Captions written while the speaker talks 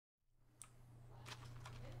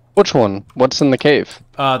Which one? What's in the cave?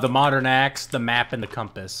 The modern axe, the map, and the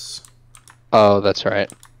compass. Oh, that's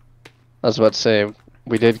right. I was about to say,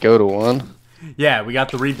 we did go to one. Yeah, we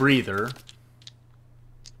got the rebreather.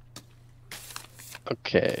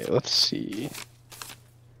 Okay, let's see.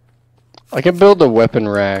 I can build a weapon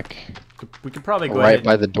rack We could probably go right ahead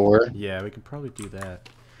by and, the door. yeah, we could probably do that.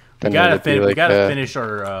 Then We gotta finish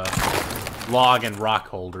our log and rock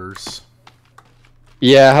holders.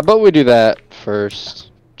 Yeah, how about we do that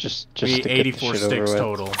first? Just We need to get 84 the shit over sticks with.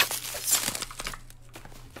 total.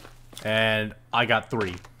 And I got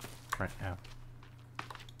 3 right now.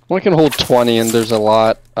 We can hold 20, and there's a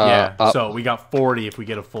lot. Yeah, up. so we got 40 if we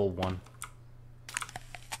get a full one.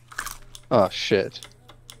 Oh shit.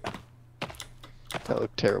 That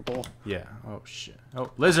looked terrible. Yeah. Oh shit.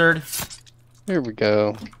 Oh, lizard. Here we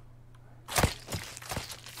go.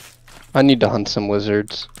 I need to hunt some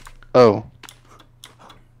lizards. Oh.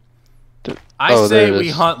 I say there it we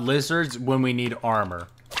is. hunt lizards when we need armor.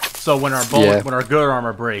 So when our when our good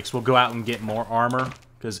armor breaks, we'll go out and get more armor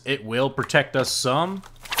because it will protect us some.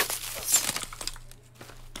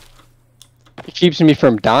 It keeps me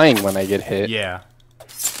from dying when I get hit. Yeah.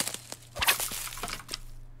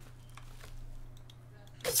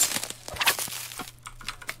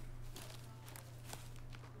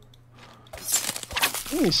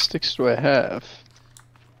 How many sticks do I have?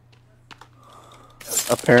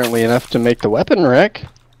 Apparently enough to make the weapon rack.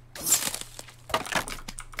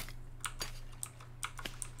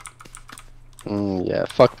 Yeah,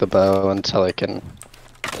 fuck the bow until I can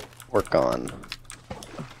work on.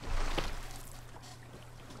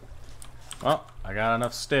 Well, I got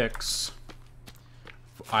enough sticks.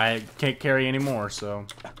 I can't carry any more, so.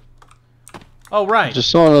 Oh right.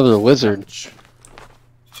 Just saw another lizard.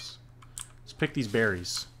 Let's pick these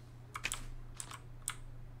berries.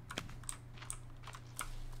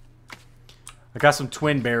 I got some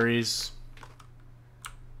twin berries.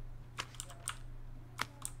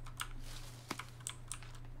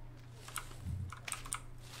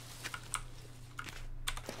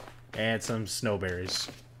 And some snowberries.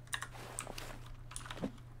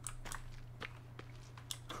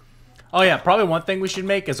 Oh yeah, probably one thing we should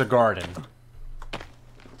make is a garden.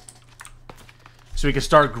 So we can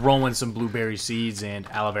start growing some blueberry seeds and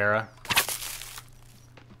aloe vera.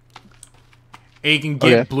 And you can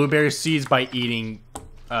get blueberry seeds by eating,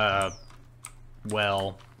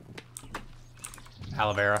 well,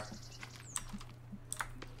 aloe vera.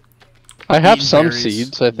 I have Eating some berries.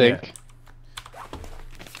 seeds, I think. Yeah.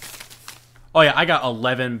 Oh yeah, I got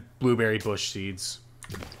 11 blueberry bush seeds.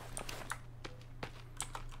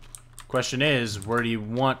 Question is, where do you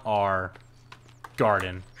want our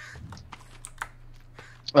garden?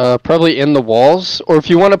 Probably in the walls, or if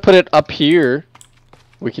you want to put it up here,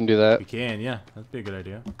 we can do that. We can, yeah, that'd be a good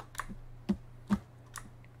idea.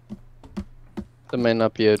 That might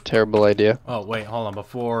not be a terrible idea. Oh wait, hold on.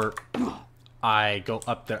 Before I go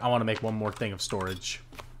up there, I want to make one more thing of storage.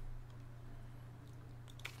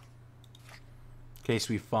 In case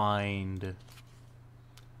we find...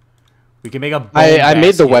 We can make a bone I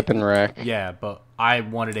made the basket. weapon rack. Yeah, but I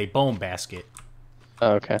wanted a bone basket.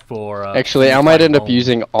 Oh, okay. For actually, I might end up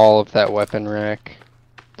using all of that weapon rack.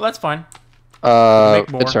 Well, that's fine.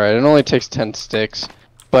 It's alright. It only takes 10 sticks.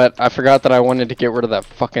 But I forgot that I wanted to get rid of that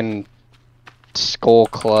fucking skull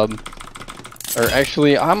club. Or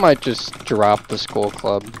actually, I might just drop the skull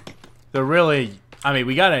club. They're really... I mean,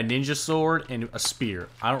 we got a ninja sword and a spear.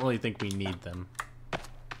 I don't really think we need them.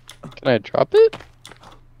 Can I drop it?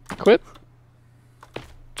 Equip?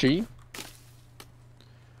 G?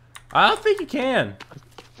 I don't think you can.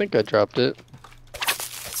 I think I dropped it.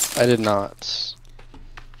 I did not.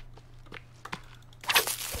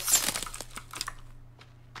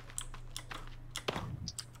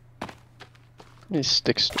 How many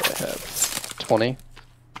sticks do I have? 20?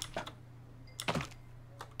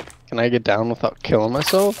 Can I get down without killing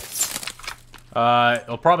myself?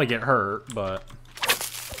 It'll probably get hurt, but...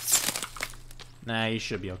 Nah, you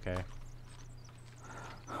should be okay.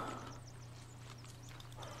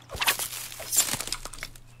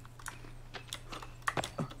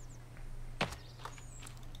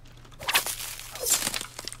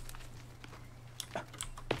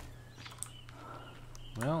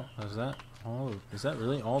 Well, is that all? Is that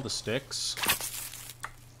really all the sticks?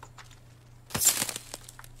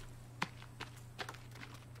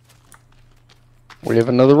 We have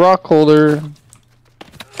another rock holder.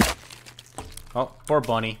 Oh, poor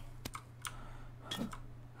bunny.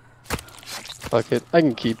 Fuck it. I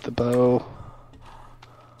can keep the bow.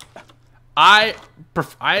 I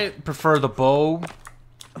prefer the bow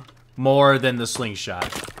more than the slingshot.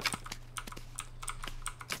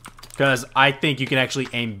 Because I think you can actually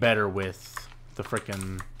aim better with the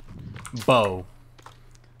frickin' bow.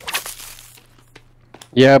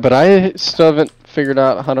 Yeah, but I still haven't figured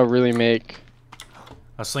out how to really make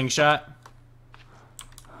a slingshot.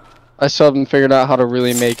 I still haven't figured out how to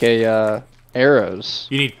really make a arrows.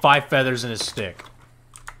 You need 5 feathers and a stick.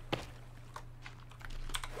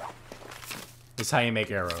 That's how you make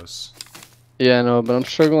arrows. Yeah, I know, but I'm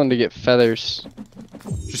struggling to get feathers.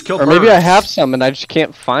 Just kill birds. Or maybe I have some and I just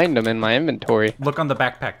can't find them in my inventory. Look on the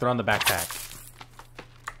backpack. They're on the backpack.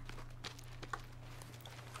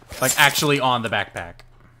 Like, actually on the backpack.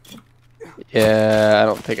 Yeah, I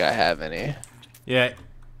don't think I have any. Yeah.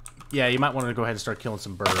 Yeah, you might want to go ahead and start killing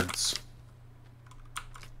some birds.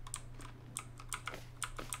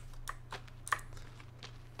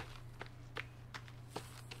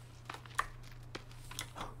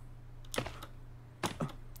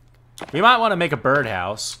 We might want to make a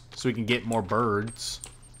birdhouse so we can get more birds.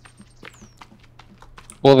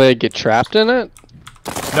 Will they get trapped in it?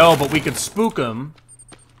 No, but we could spook them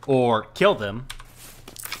or kill them.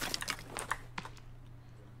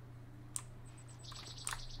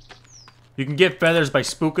 You can get feathers by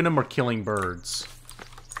spooking them or killing birds.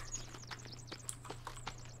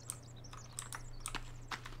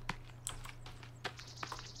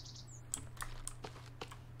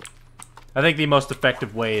 I think the most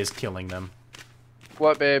effective way is killing them.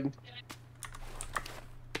 What, babe?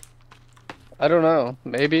 I don't know.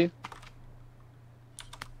 Maybe.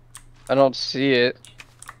 I don't see it.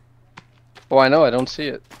 Oh, I know I don't see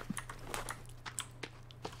it.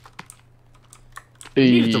 You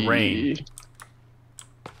need it to rain.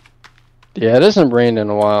 Yeah, it hasn't rained in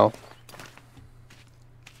a while.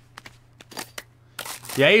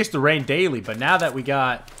 Yeah, it used to rain daily, but now that we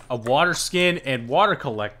got a water skin and water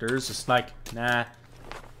collectors, it's like, nah.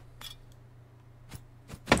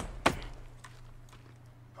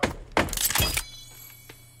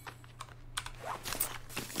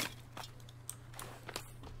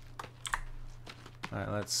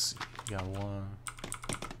 Alright, let's see. We got one.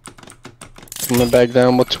 I'm gonna back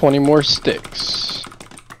down with 20 more sticks.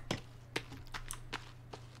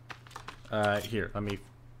 Here, let me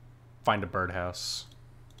find a birdhouse.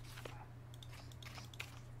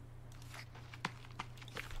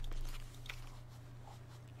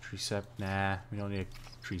 Tree sap? Nah, we don't need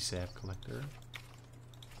a tree sap collector.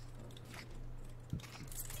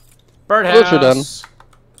 Birdhouse! Those are done.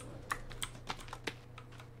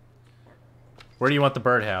 Where do you want the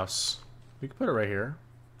birdhouse? We can put it right here.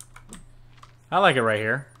 I like it right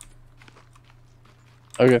here.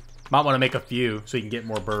 Okay. Might want to make a few so you can get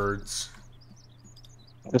more birds.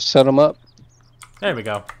 Just set them up. There we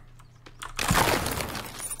go.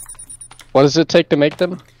 What does it take to make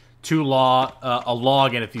them? A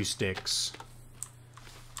log and a few sticks.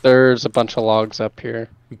 There's a bunch of logs up here.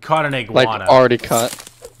 We caught an iguana. Like, already cut.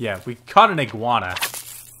 Yeah, we caught an iguana.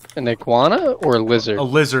 An iguana or a lizard? A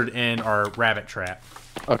lizard in our rabbit trap.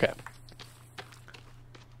 Okay.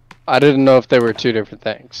 I didn't know if they were two different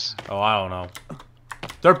things. Oh, I don't know.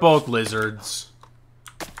 They're both lizards.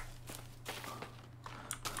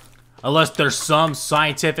 Unless there's some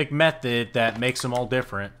scientific method that makes them all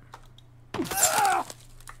different.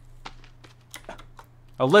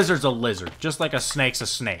 A lizard's a lizard, just like a snake's a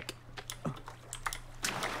snake.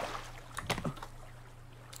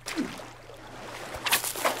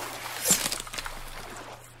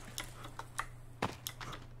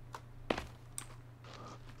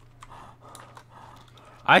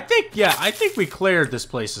 I think we cleared this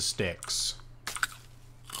place of sticks.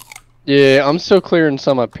 Yeah, I'm still clearing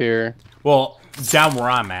some up here. Well, down where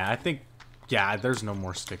I'm at, I think, yeah, there's no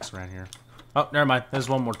more sticks around here. Oh, never mind. There's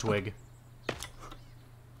one more twig.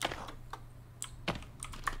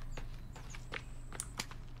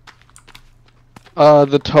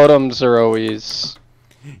 The totems are always...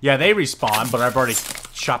 Yeah, they respawn, but I've already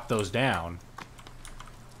chopped those down.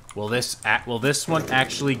 Will this one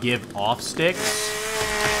actually give off sticks?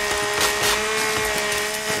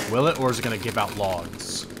 Will it, or is it going to give out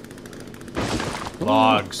logs?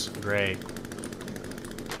 Logs. Great.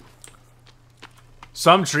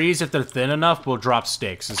 Some trees, if they're thin enough, will drop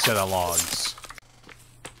sticks instead of logs.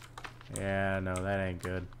 Yeah, no, that ain't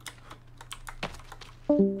good.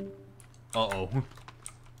 Uh-oh.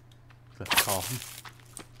 The call.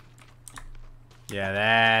 Yeah,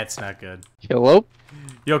 that's not good. Hello?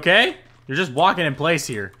 You okay? You're just walking in place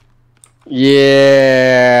here.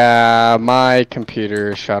 Yeah, my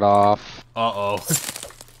computer shut off. Uh-oh.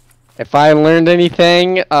 If I learned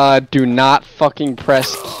anything, do not fucking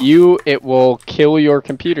press Q. It will kill your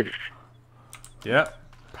computer. Yep.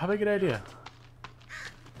 Probably a good idea.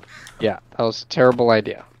 Yeah, that was a terrible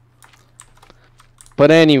idea. But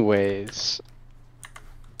anyways,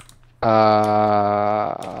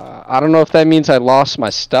 I don't know if that means I lost my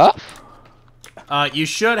stuff. You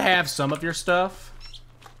should have some of your stuff.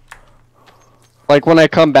 Like when I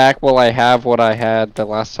come back, will I have what I had the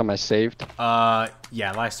last time I saved? Yeah,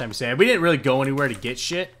 last time you saved. We didn't really go anywhere to get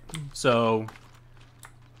shit, so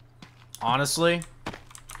honestly.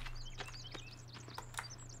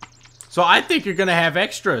 So I think you're gonna have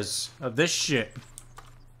extras of this shit.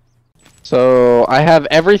 So I have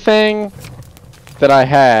everything that I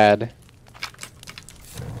had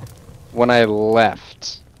when I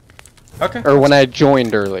left. Okay. Or when I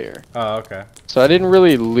joined earlier. Oh, okay. So I didn't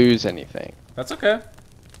really lose anything. That's okay.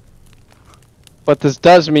 But this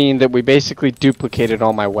does mean that we basically duplicated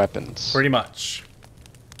all my weapons. Pretty much.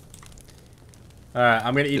 Alright,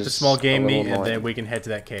 I'm gonna eat the small game meat and then we can head to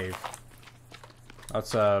that cave.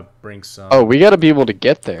 Let's bring some. Oh, we gotta be able to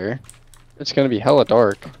get there. It's gonna be hella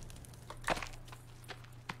dark.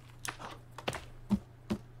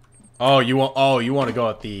 Oh, you want to go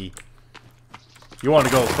at the... You want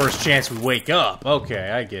to go the first chance we wake up. Okay,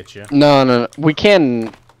 I get you. No. We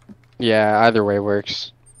can... Yeah, either way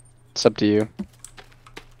works. It's up to you.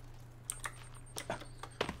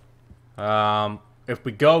 If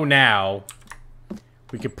we go now,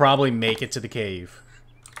 we could probably make it to the cave.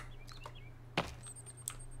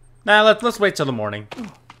 Nah, let's wait till the morning.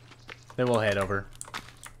 Then we'll head over.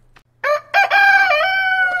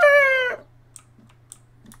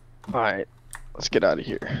 Alright, let's get out of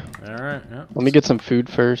here. Alright, yeah. Let me get some food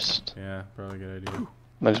first. Yeah, probably a good idea.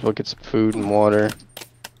 Might as well get some food and water.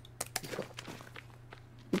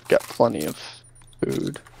 We've got plenty of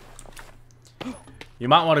food. You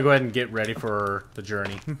might want to go ahead and get ready for the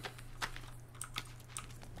journey.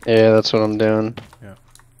 Yeah, that's what I'm doing. Yeah.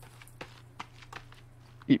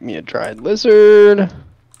 Eat me a dried lizard.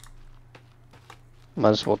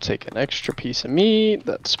 Might as well take an extra piece of meat.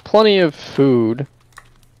 That's plenty of food.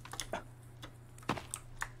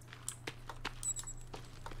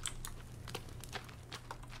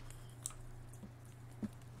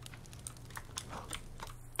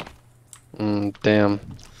 Damn.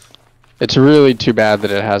 It's really too bad that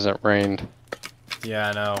it hasn't rained. Yeah,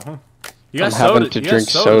 I know. I'm having to drink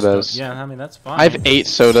sodas. Yeah, I mean, that's fine. I have 8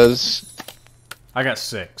 sodas. I got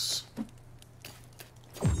 6.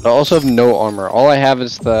 I also have no armor. All I have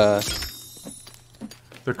is the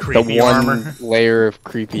creepy one armor. layer of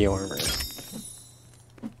creepy armor.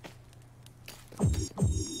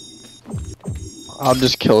 I'll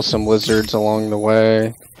just kill some lizards along the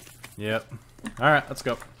way. Yep. Alright, let's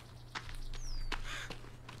go.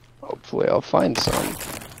 Hopefully I'll find some.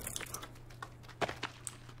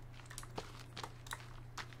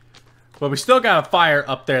 But we still got a fire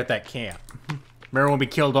up there at that camp. Remember when we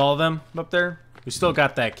killed all of them up there? We still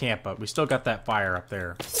got that camp up. We still got that fire up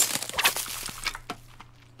there.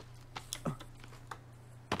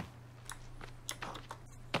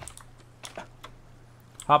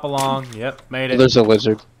 Hop along. Yep, made it. There's a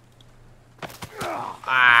lizard.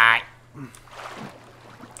 Ah.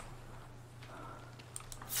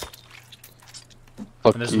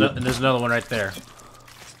 Fuck And you. there's another one right there.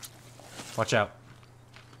 Watch out.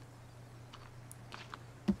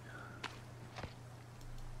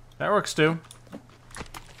 That works too. I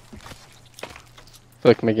feel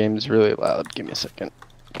like my game is really loud. Give me a second.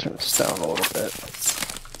 Turn this down a little bit.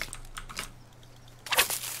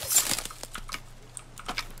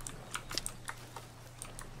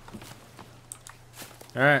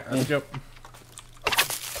 Alright, let's go.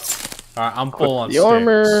 Alright, I'm full on the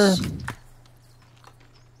armor. sticks.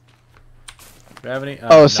 Do you have any?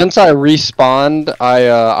 Oh, since I respawned,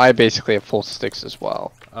 I basically have full sticks as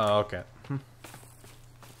well. Oh, okay.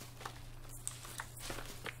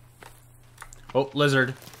 Oh,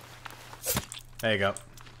 lizard. There you go.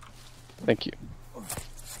 Thank you.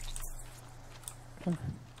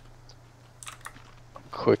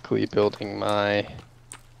 Quickly building my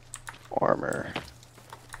armor.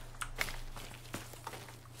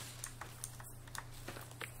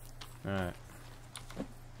 Alright.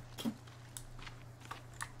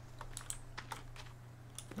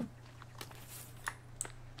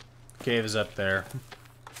 Cave is up there.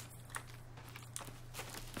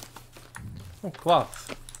 Oh,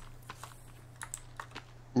 cloth.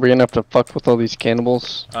 We're gonna have to fuck with all these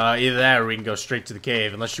cannibals. Either that or we can go straight to the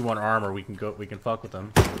cave. Unless you want armor, we can fuck with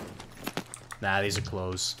them. Nah, these are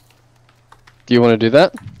clothes. Do you want to do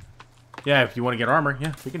that? Yeah, if you want to get armor,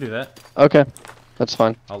 yeah, we can do that. Okay, that's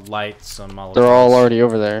fine. I'll light some Molotovs. They're all already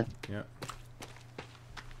over there. Yeah.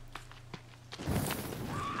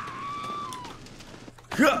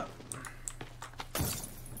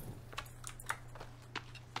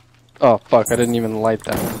 Oh fuck, I didn't even light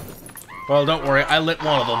that. Well, don't worry, I lit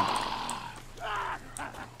one of them.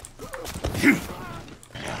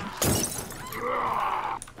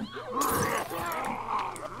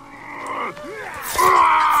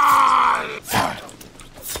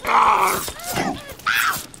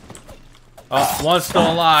 Oh, one's still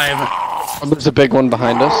alive. Oh, there's a big one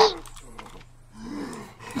behind us.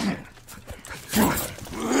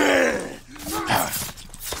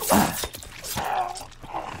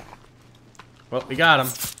 Well, we got him.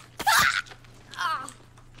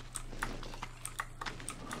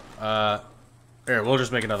 Here, we'll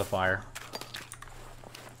just make another fire.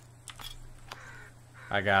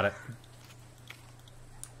 I got it.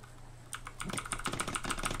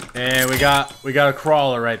 And we got a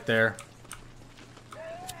crawler right there.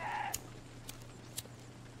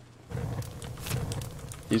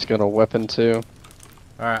 He's got a weapon too.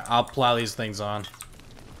 Alright, I'll plow these things on.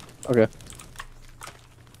 Okay.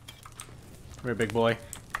 Come here, big boy.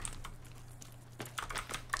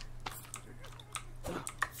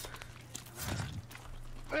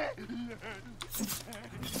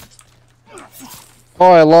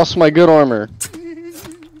 Oh, I lost my good armor.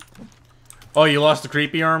 Oh, you lost the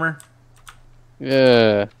creepy armor?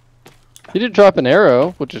 Yeah. He did drop an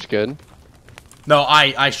arrow, which is good. No,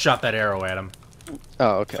 I shot that arrow at him.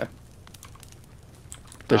 Oh, okay.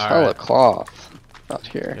 There's hella cloth out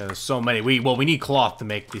here. Yeah, there's so many. We need cloth to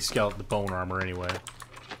make the bone armor anyway.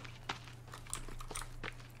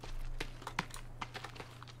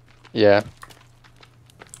 Yeah.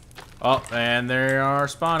 Oh, and they are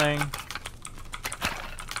spawning.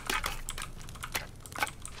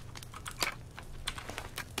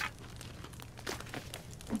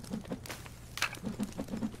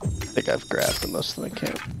 I think I've grabbed the most of the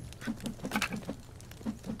camp.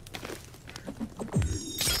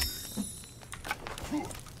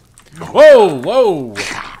 Whoa, whoa!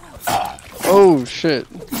 Oh shit!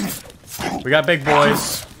 We got big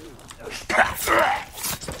boys.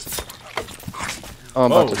 Oh,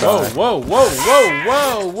 I'm about to die. Whoa, whoa, whoa,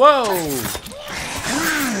 whoa, whoa!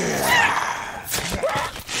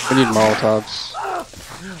 We need Molotovs.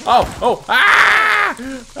 Oh, oh, ah!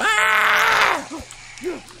 Ah!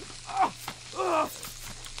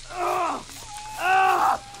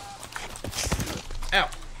 Ow!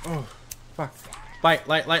 Oh, fuck! Light!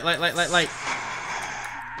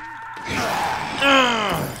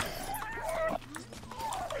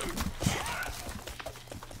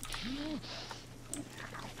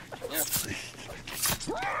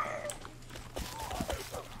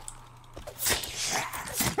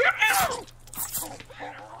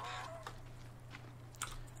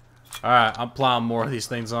 Alright, I'm plowing more of these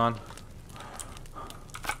things on.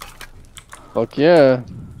 Fuck yeah.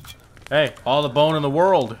 Hey, all the bone in the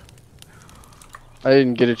world. I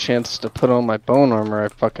didn't get a chance to put on my bone armor I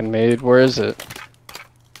fucking made. Where is it?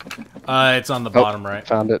 It's on the bottom right.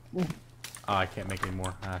 Found it. Oh, I can't make any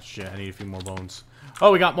more. Ah, shit, I need a few more bones.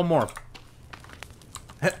 Oh, we got one more.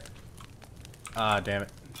 Ah, damn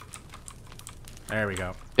it. There we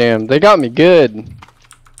go. Damn, they got me good.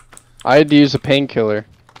 I had to use a painkiller.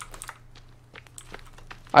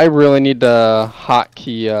 I really need the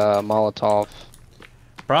hotkey Molotov.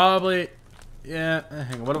 Probably, yeah.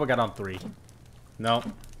 Hang on, what have I got on 3? No.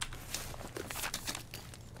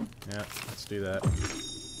 Yeah, let's do that.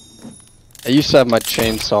 I used to have my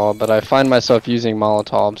chainsaw, but I find myself using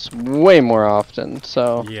Molotovs way more often,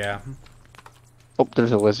 so... Yeah. Oh,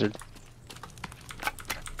 there's a lizard.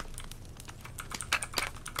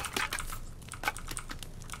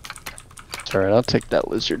 It's alright, I'll take that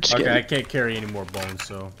lizard skin. Okay, I can't carry any more bones,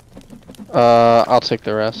 so... I'll take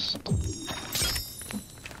the rest.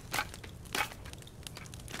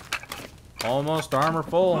 Almost armor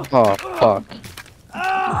full. Oh, fuck.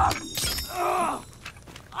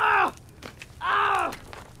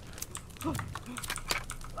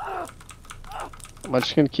 Am I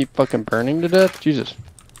just gonna keep fucking burning to death? Jesus.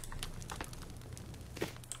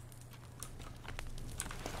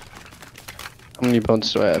 How many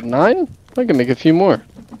bones do I have? 9? I can make a few more.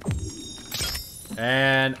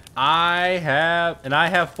 And I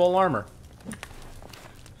have full armor.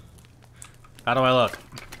 How do I look?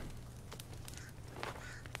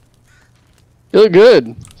 You look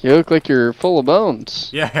good. You look like you're full of bones.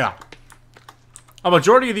 Yeah. A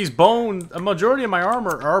majority of my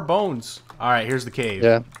armor are bones. Alright, here's the cave.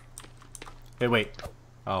 Yeah. Hey, wait.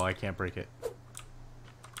 Oh, I can't break it.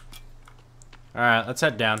 Alright, let's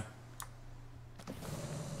head down.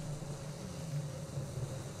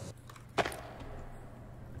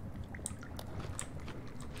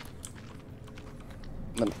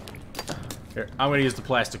 Here, I'm gonna use the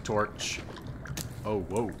plastic torch. Oh,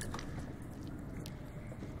 whoa.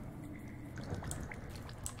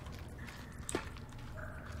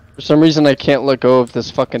 For some reason, I can't let go of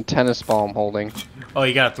this fucking tennis ball I'm holding. Oh,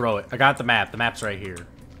 you gotta throw it. I got the map. The map's right here.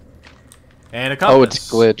 And a compass. Oh,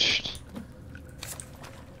 it's glitched.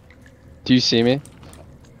 Do you see me?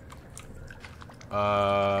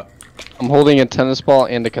 I'm holding a tennis ball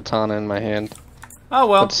and a katana in my hand. Oh,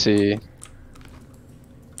 well. Let's see.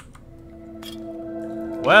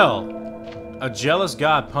 Well, a jealous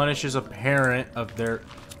god punishes a parent of their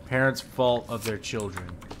parents' fault of their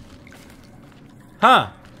children.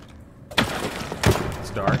 Huh. It's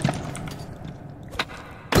dark.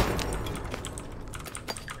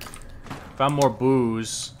 Found more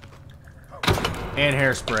booze. And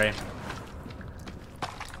hairspray.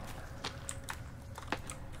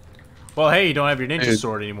 Well, hey, you don't have your ninja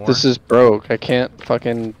sword anymore. This is broke. I can't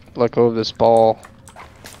fucking let go of this ball.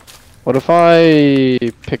 What if I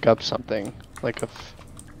pick up something? Like if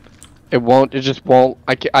it won't, it just won't.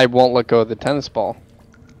 I won't let go of the tennis ball.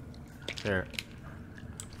 Here.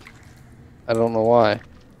 I don't know why.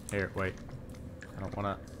 Here, wait. I don't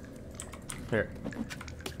wanna. Here.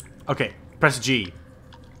 Okay, press G.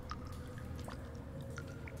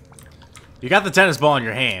 You got the tennis ball in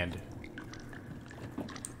your hand.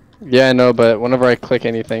 Yeah, I know, but whenever I click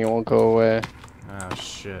anything, it won't go away. Oh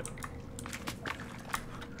shit.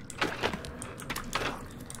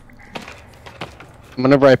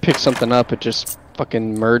 Whenever I pick something up, it just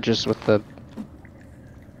fucking merges with the...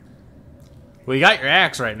 Well, you got your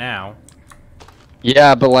axe right now.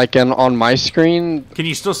 Yeah, but like on my screen... Can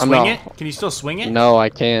you still swing it? Can you still swing it? No, I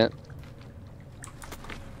can't.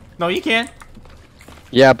 No, you can.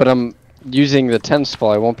 Yeah, but I'm using the tennis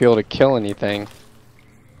ball. I won't be able to kill anything.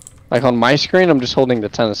 Like on my screen, I'm just holding the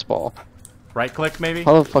tennis ball. Right click, maybe?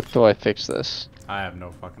 How the fuck do I fix this? I have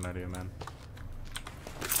no fucking idea, man.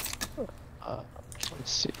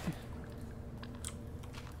 Let's see.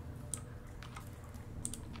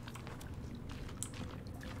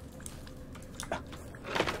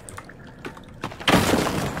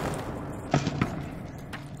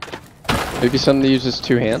 Maybe somebody uses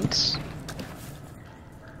two hands?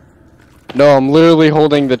 No, I'm literally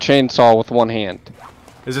holding the chainsaw with one hand.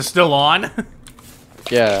 Is it still on?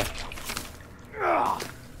 Yeah.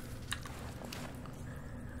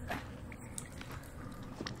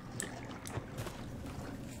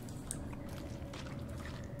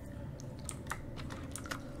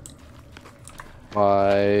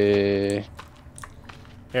 Why?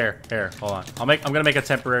 Here, hold on. I'm gonna make a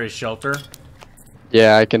temporary shelter.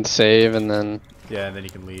 Yeah, I can save and then... Yeah, and then you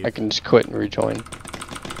can leave. I can just quit and rejoin.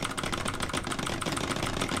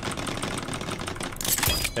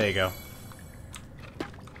 There you go.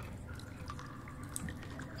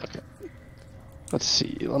 Okay. Let's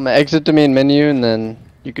see. Let me exit the main menu and then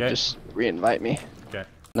you could just re-invite me. Okay.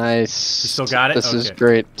 Nice. You still got it? This is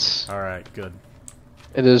great. Alright, good.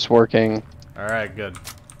 It is working. Alright, good.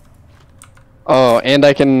 Oh, and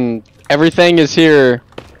I can... Everything is here.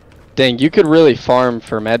 Dang, you could really farm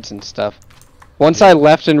for meds and stuff. Once I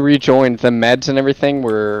left and rejoined, the meds and everything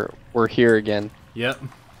were here again. Yep.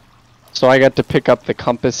 So I got to pick up the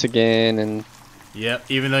compass again and... Yep,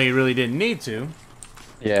 even though you really didn't need to.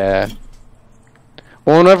 Yeah.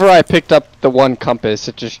 Well, whenever I picked up the one compass,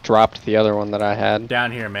 it just dropped the other one that I had.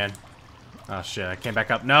 Down here, man. Oh shit, I came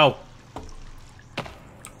back up. No!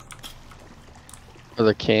 Are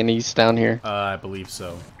there candies down here? I believe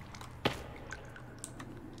so.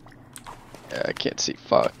 Yeah, I can't see.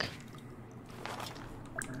 Fuck.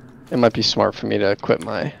 It might be smart for me to quit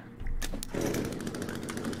my...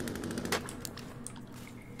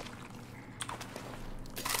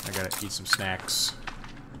 I gotta eat some snacks.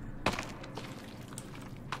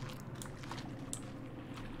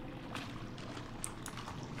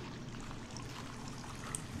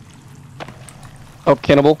 Oh,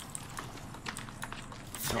 cannibal.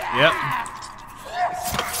 Yep.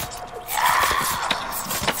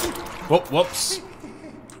 Whoops.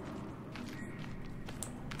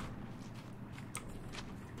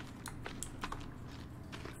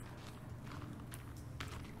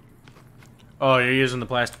 Oh, you're using the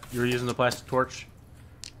plastic torch?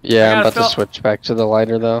 Yeah, I'm about to switch back to the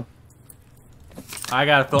lighter though. I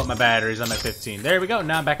gotta fill up my batteries. I'm at 15. There we go.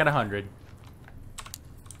 Now I'm back at 100.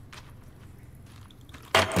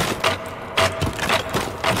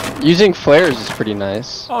 Using flares is pretty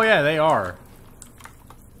nice. Oh yeah, they are.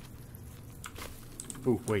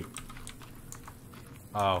 Ooh, wait.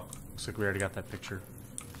 Oh, looks like we already got that picture.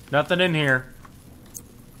 Nothing in here.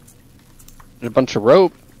 There's a bunch of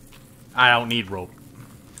rope. I don't need rope.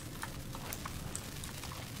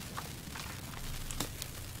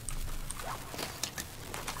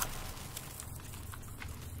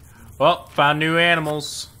 Well, found new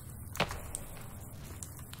animals.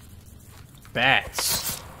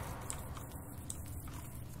 Bats.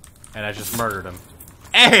 And I just murdered him.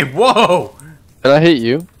 Hey, whoa! Did I hit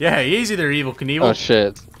you? Yeah, easy there, Evil Knievel. Oh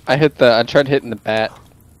shit. I tried hitting the bat.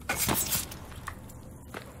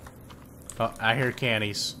 Oh, I hear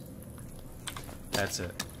cannies. That's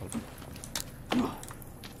it.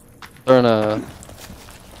 Throwing a...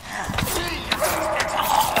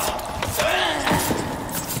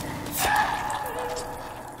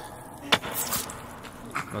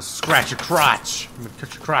 Let's scratch your crotch. I'm gonna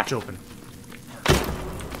cut your crotch open.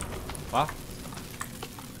 Well,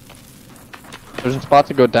 there's a spot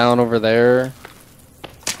to go down over there.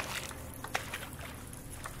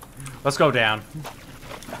 Let's go down.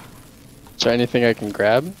 Is there anything I can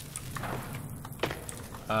grab?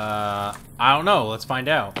 I don't know. Let's find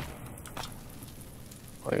out.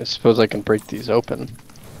 Well, I suppose I can break these open.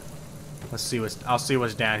 Let's see what's. I'll see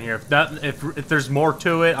what's down here. If there's more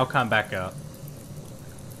to it, I'll come back up.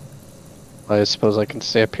 I suppose I can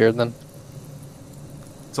stay up here then.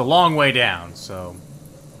 It's a long way down, so.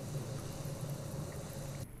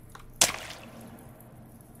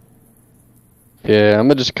 Yeah, I'm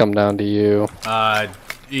gonna just come down to you.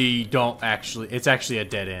 You don't actually. It's actually a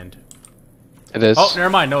dead end. It is. Oh, never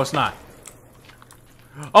mind. No, it's not.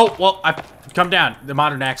 Oh, well, come down. The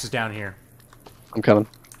modern axe is down here. I'm coming.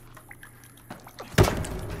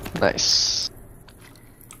 Nice.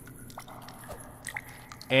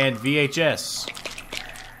 And VHS.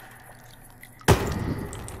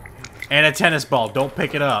 And a tennis ball. Don't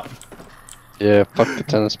pick it up. Yeah, fuck the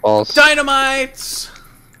tennis balls. Dynamites!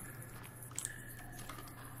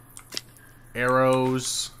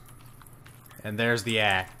 Arrows. And there's the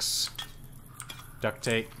axe. Duct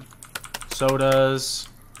tape. Sodas.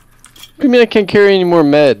 What do you mean I can't carry any more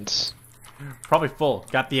meds? Probably full.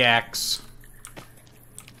 Got the axe.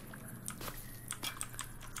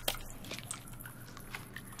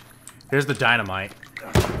 Here's the dynamite.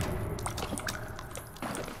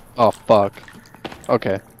 Oh, fuck.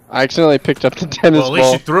 Okay. I accidentally picked up the tennis ball. Well,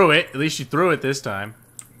 at least you threw it. At least you threw it this time.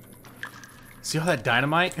 See all that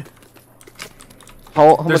dynamite?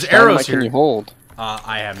 How There's much arrows dynamite here. can you hold?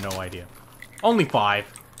 I have no idea. Only 5.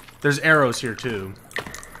 There's arrows here too.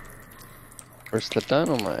 Where's the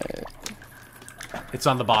dynamite? It's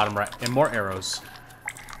on the bottom right. And more arrows.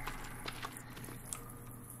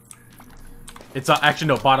 It's actually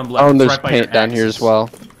no, bottom left. Oh, and It's there's right by paint your down here axes. as well.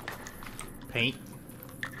 Paint?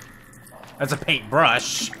 That's a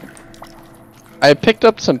paintbrush. I picked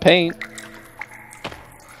up some paint.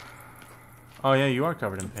 Oh yeah, you are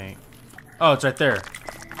covered in paint. Oh, it's right there.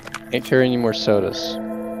 Can't carry any more sodas.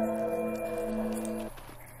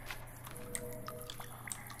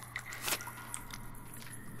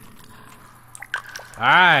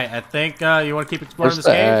 Alright, I think you want to keep exploring Where's this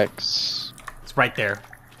the cave? axe? It's right there.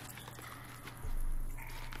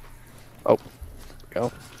 Oh,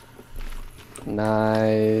 go.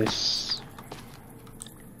 Nice.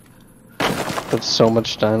 That's so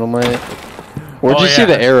much dynamite. Where'd you see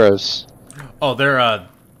the arrows? Oh, they're I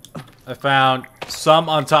found some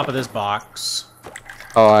on top of this box.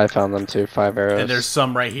 Oh, I found them too. 5 arrows. And there's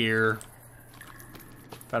some right here.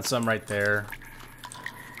 Found some right there.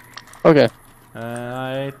 Okay.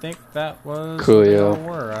 I think that was Coolio. what they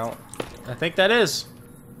all were. I think that is.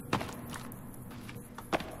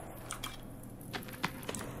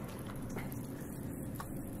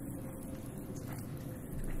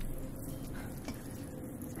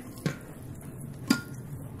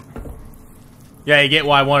 Yeah, you get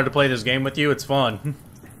why I wanted to play this game with you. It's fun.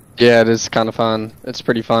 Yeah, it is kind of fun. It's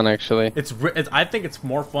pretty fun, actually. I think it's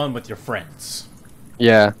more fun with your friends.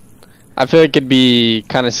 Yeah. I feel like it'd be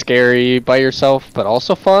kind of scary by yourself, but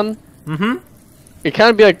also fun. Mm-hmm. It'd kind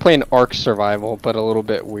of be like playing Ark Survival, but a little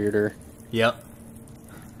bit weirder. Yep.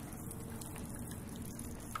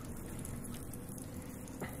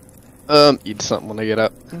 Eat something when I get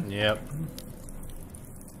up. Yep.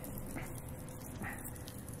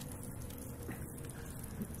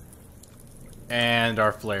 And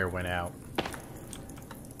our flare went out.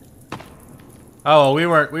 Oh, we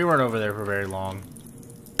weren't over there for very long.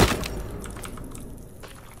 Is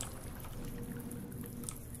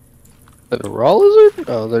that a raw lizard?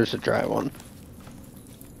 Oh, there's a dry one.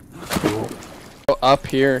 Cool. Oh, up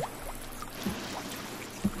here.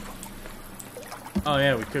 Oh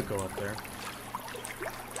yeah, we could go up there.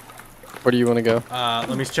 Where do you want to go?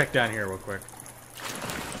 Let me check down here real quick.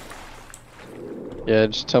 Yeah,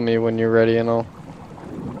 just tell me when you're ready and I'll...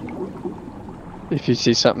 If you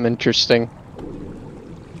see something interesting.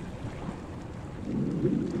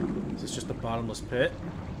 Is this just a bottomless pit?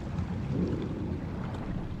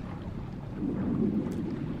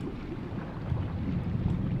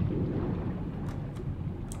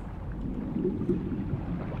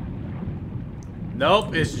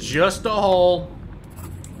 Nope, it's just a hole.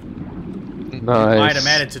 Nice. Item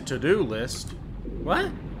added to to-do list.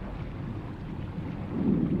 What?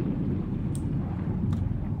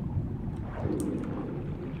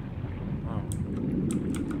 Oh.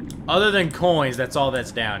 Other than coins, that's all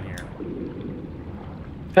that's down here.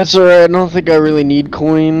 That's alright, I don't think I really need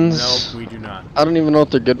coins. Nope, we do not. I don't even know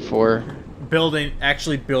what they're good for.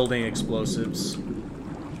 Actually building explosives.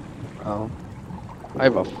 Oh. I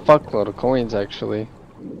have a fuckload of coins, actually.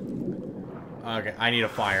 Okay, I need a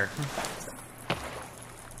fire.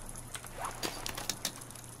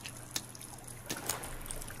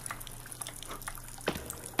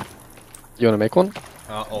 You wanna make one?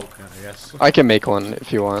 Okay, yes. I can make one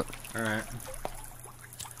if you want. Alright.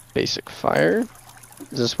 Basic fire.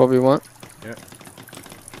 Is this what we want? Yep.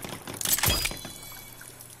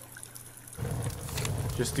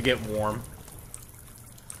 Just to get warm.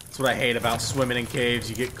 That's what I hate about swimming in caves.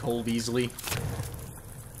 You get cold easily.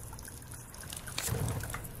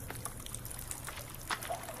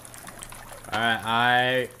 Alright,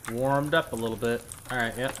 I warmed up a little bit.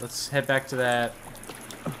 Alright, yep, let's head back to that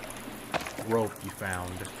rope you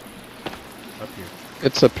found. Up here.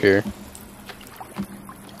 It's up here.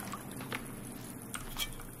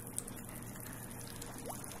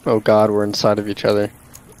 Oh god, we're inside of each other.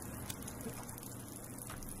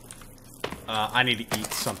 I need to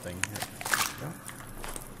eat something.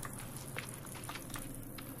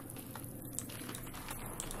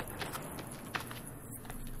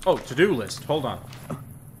 Oh, to-do list. Hold on.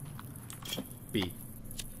 B.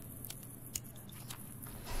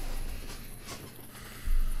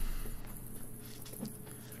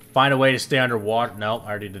 Find a way to stay underwater. No, I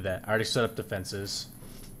already did that. I already set up defenses.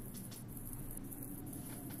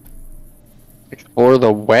 Explore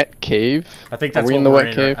the wet cave? I think that's what we're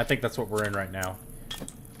in. I think that's what we're in right now.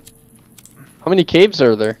 How many caves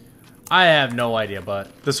are there? I have no idea,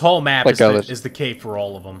 but this whole map Like is the cave for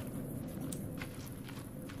all of them.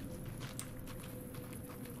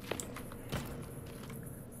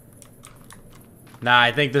 Nah,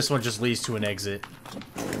 I think this one just leads to an exit.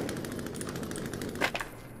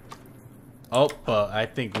 Oh, but I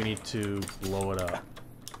think we need to blow it up.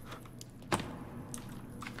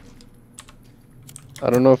 I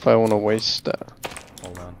don't know if I want to waste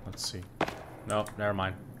Hold on, let's see. Nope, never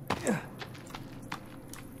mind.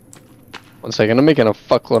 One second, I'm making a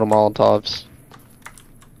fuckload of Molotovs.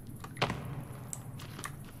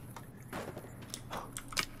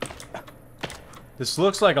 This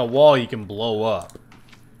looks like a wall you can blow up.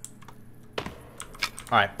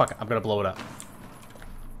 Alright, fuck it, I'm gonna blow it up.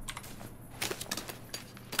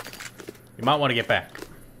 You might want to get back.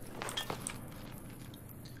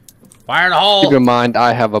 Fire in the hole! Keep in mind,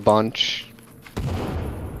 I have a bunch.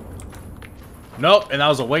 Nope, and that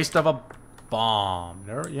was a waste of a bomb.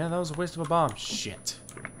 Yeah, that was a waste of a bomb. Shit.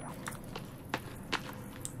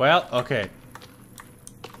 Well, okay.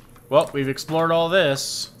 Well, we've explored all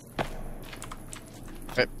this.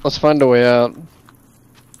 Right, let's find a way out.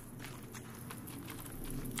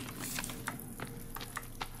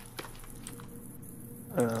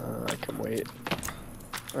 I can wait.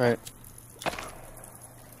 Alright.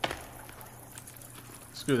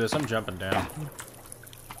 Screw this, I'm jumping down.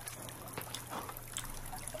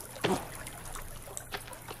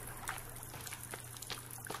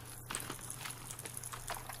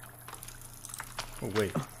 Oh,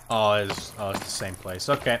 wait. Oh, it's the same place.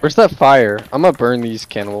 Okay. Where's that fire? I'm gonna burn these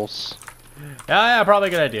cannibals. Yeah, probably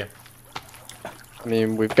a good idea. I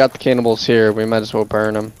mean, we've got the cannibals here. We might as well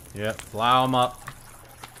burn them. Yep, plow them up.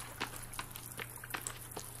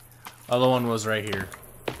 Other one was right here.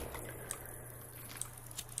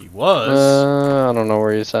 He was. I don't know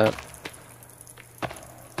where he's at.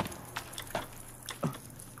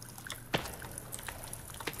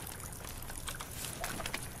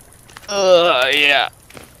 Yeah.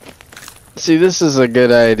 See, this is a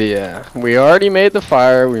good idea. We already made the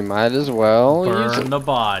fire. We might as well use it. Burn the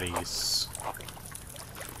bodies.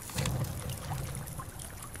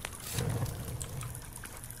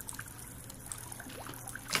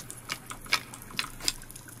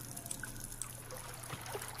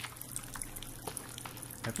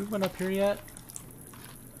 Have we went up here yet?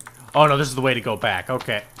 Oh no, this is the way to go back.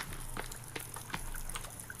 Okay.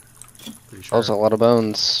 Pretty sure. That was a lot of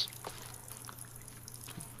bones.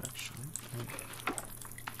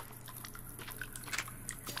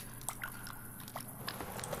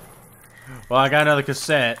 Well, I got another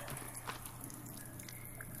cassette.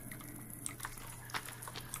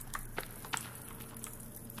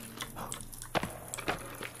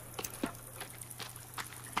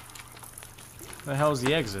 Where the hell is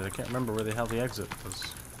the exit? I can't remember where the hell the exit was.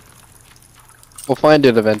 We'll find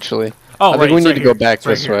it eventually. Oh, I think we need to go back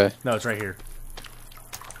this way. No, it's right here.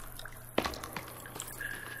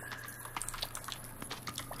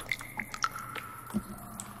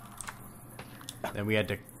 Then we had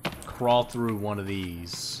to crawl through one of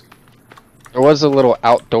these. There was a little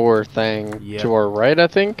outdoor thing to our right, I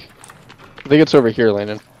think. I think it's over here,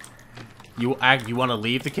 Landon. You want to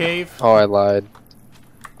leave the cave? Oh, I lied.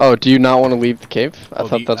 Oh, do you not want to leave the cave? I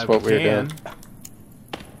thought that's what we were doing.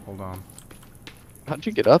 Hold on. How'd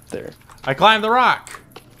you get up there? I climbed the rock.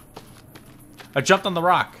 I jumped on the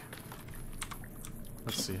rock.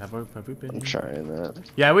 Let's see. Have we been? I'm trying that.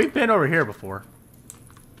 Yeah, we've been over here before.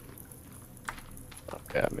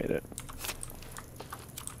 Okay, I made it.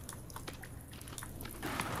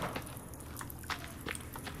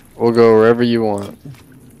 We'll go wherever you want.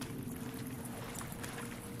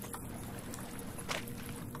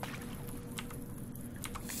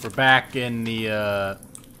 We're back in the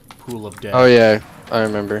pool of death. Oh yeah, I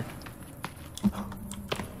remember.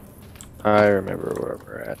 I remember where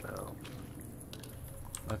we're at now.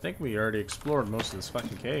 I think we already explored most of this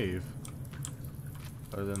fucking cave.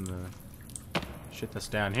 Other than the shit that's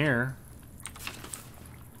down here.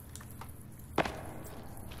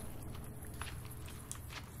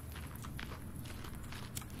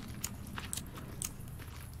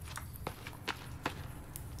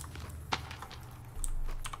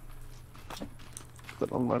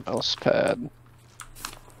 Put on my mouse pad.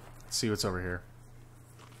 Let's see what's over here.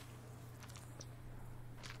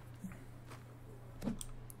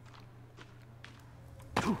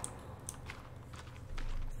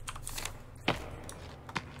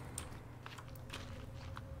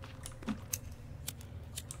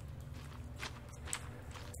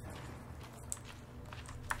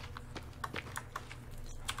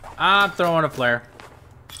 I'm throwing a flare.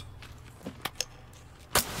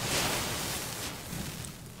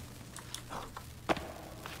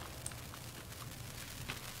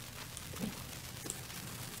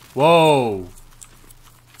 Whoa.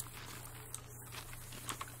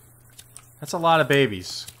 That's a lot of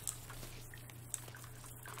babies.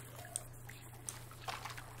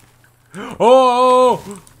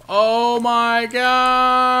 Oh! Oh my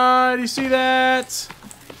god! You see that?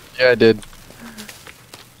 Yeah, I did.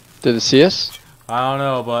 Did it see us? I don't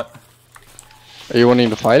know, but... Are you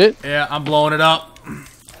wanting to fight it? Yeah, I'm blowing it up.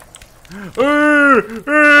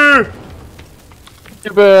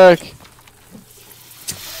 Get back!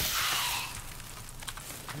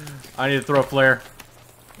 I need to throw a flare.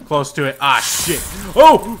 Close to it. Ah, shit.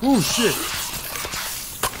 Oh! Oh, shit.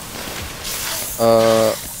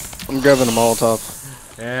 I'm grabbing a Molotov.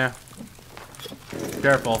 Yeah.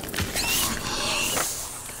 Careful.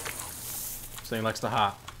 This thing likes to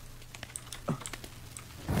hop.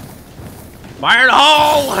 Fire in the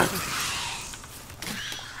hole!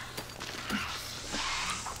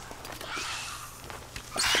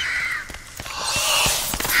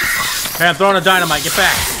 Hey, I'm throwing a dynamite. Get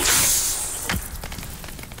back.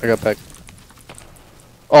 I got back.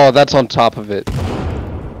 Oh, that's on top of it.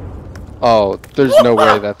 Oh, there's no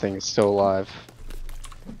way that thing is still alive.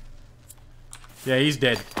 Yeah, he's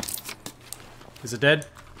dead. Is it dead?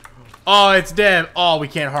 Oh, it's dead. Oh, we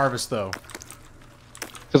can't harvest, though.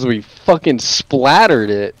 Because we fucking splattered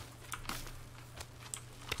it.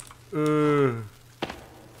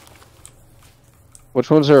 Which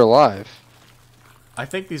ones are alive? I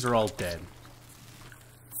think these are all dead.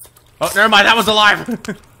 Oh, never mind. That one's alive.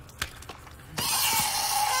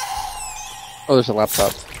 Oh, there's a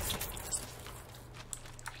laptop.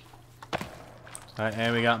 Alright,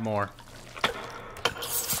 and we got more.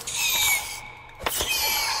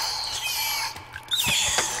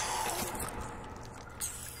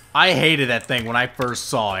 I hated that thing when I first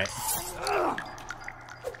saw it. I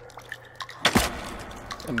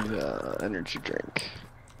need an energy drink.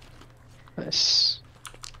 Nice.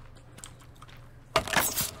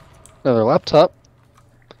 Another laptop.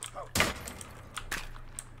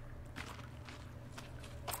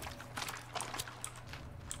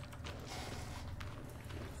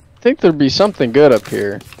 I think there'd be something good up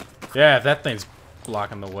here. Yeah, if that thing's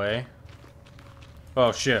blocking the way.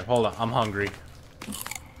 Oh shit, hold on. I'm hungry.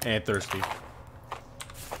 And thirsty.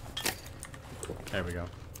 There we go.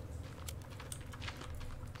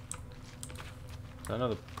 Is that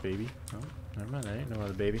another baby? Oh, never mind. That ain't no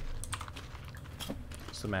other baby.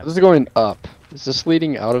 What's the map? This is going up. Is this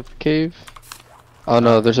leading out of the cave? Oh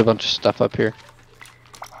no, there's a bunch of stuff up here.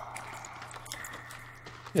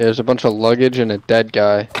 Yeah, there's a bunch of luggage and a dead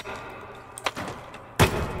guy.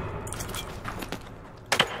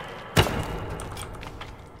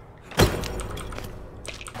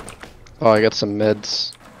 Oh, I got some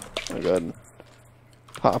meds. Oh my god.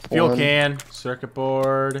 Pop Fuel one. can, circuit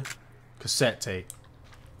board, Cassette tape.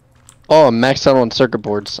 Oh, I'm maxed out on circuit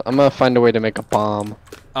boards. I'm gonna find a way to make a bomb.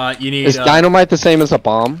 You need. Is dynamite the same as a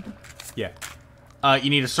bomb? Yeah.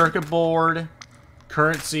 You need a circuit board,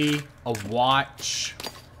 currency, a watch,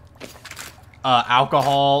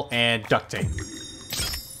 alcohol, and duct tape.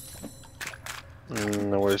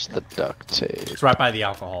 Where's the duct tape? It's right by the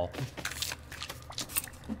alcohol.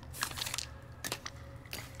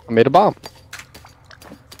 I made a bomb.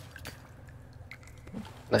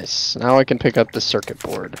 Nice. Now I can pick up the circuit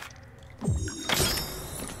board.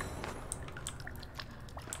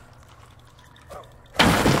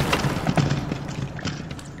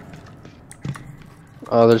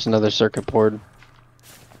 Oh, there's another circuit board.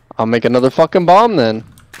 I'll make another fucking bomb then.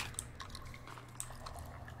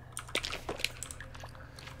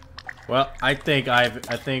 Well, I think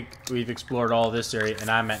we've explored all this area, and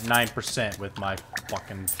I'm at 9% with my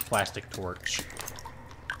fucking plastic torch.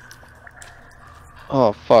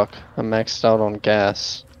 Oh fuck, I'm maxed out on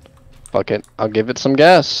gas. Fuck it, I'll give it some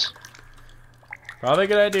gas. Probably a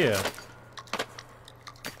good idea.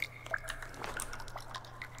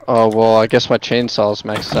 Oh well, I guess my chainsaw's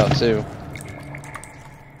maxed out too.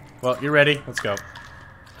 Well, you ready? Let's go.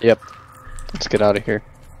 Yep. Let's get out of here.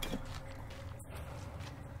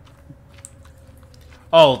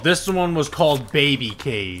 Oh, this one was called Baby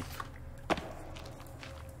Cave.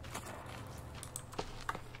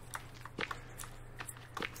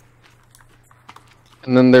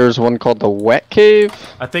 And then there's one called the Wet Cave.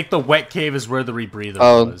 I think the Wet Cave is where the rebreather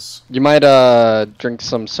was. You might drink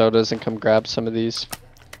some sodas and come grab some of these.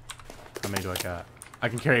 How many do I got? I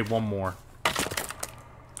can carry one more.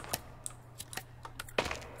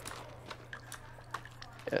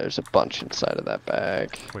 Yeah, there's a bunch inside of that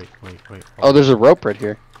bag. Wait. Oh, there's a rope right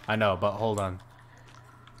here. I know, but hold on.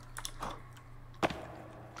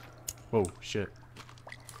 Whoa, shit.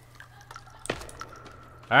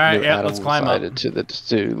 Alright, yeah, let's climb up. Added to the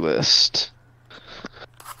to-do list.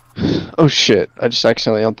 Oh shit, I just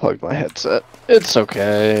accidentally unplugged my headset. It's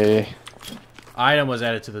okay. Item was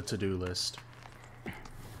added to the to-do list.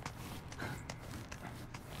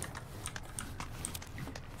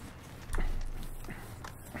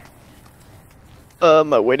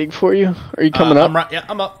 Am I waiting for you? Are you coming up? Yeah,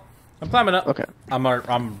 I'm up. I'm climbing up. Okay.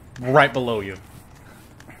 I'm right below you.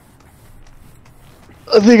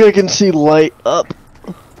 I think I can see light up.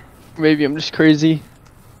 Maybe I'm just crazy.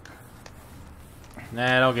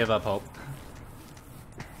 Nah, don't give up hope.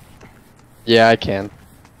 Yeah, I can.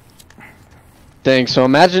 Dang, so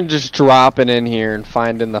imagine just dropping in here and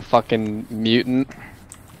finding the fucking mutant.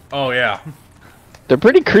 Oh, yeah. They're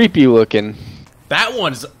pretty creepy looking. That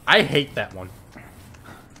one's... I hate that one.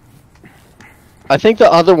 I think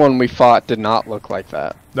the other one we fought did not look like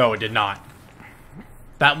that. No, it did not.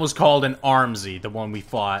 That was called an Armsy, the one we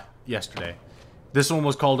fought yesterday. This one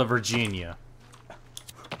was called a Virginia.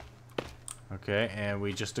 Okay, and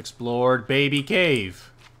we just explored Baby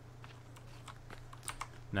Cave.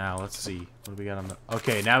 Now, let's see. What do we got on the...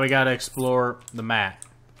 Okay, now we gotta explore the map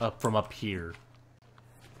from up here.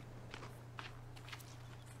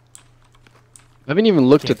 I haven't even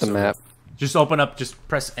looked at the map. Just open up, just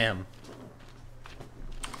press M.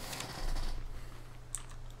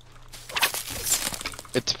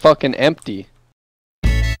 It's fucking empty.